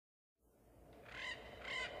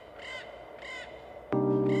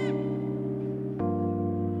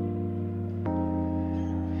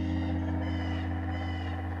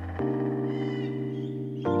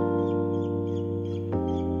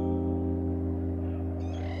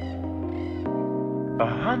A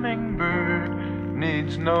hummingbird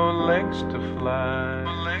needs no legs to fly.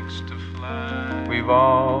 We've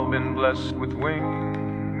all been blessed with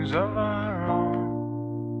wings of our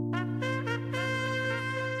own.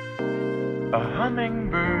 A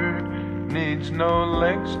hummingbird needs no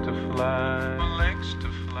legs to fly.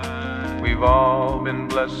 We've all been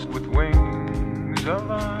blessed with wings of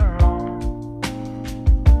our own.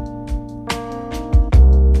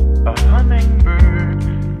 A hummingbird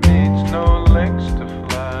needs no legs to fly.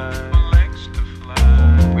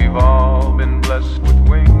 We've all been blessed with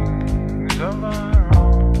wings of our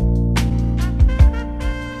own.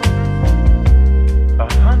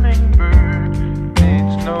 A hummingbird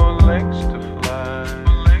needs no legs to fly.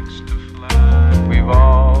 We've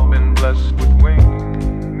all been blessed with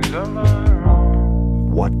wings of our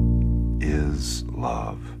own. What is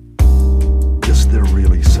love? Is there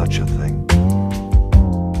really such a thing?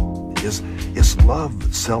 Is love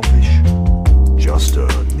selfish? Just a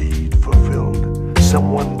need fulfilled?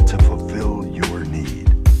 Someone to fulfill your need?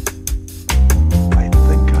 I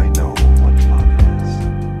think I know what love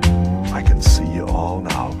is. I can see you all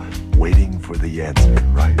now, waiting for the answer,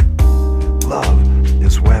 right? Love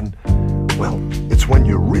is when, well, it's when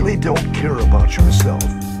you really don't care about yourself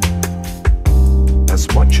as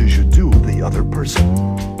much as you do the other person.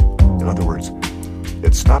 In other words,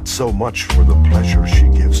 it's not so much for the pleasure she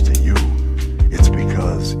gives to you. It's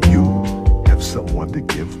because you have someone to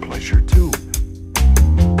give pleasure to.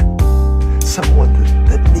 Someone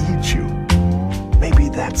that needs you. Maybe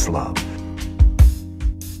that's love.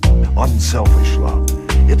 Unselfish love.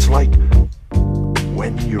 It's like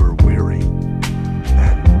when you're weary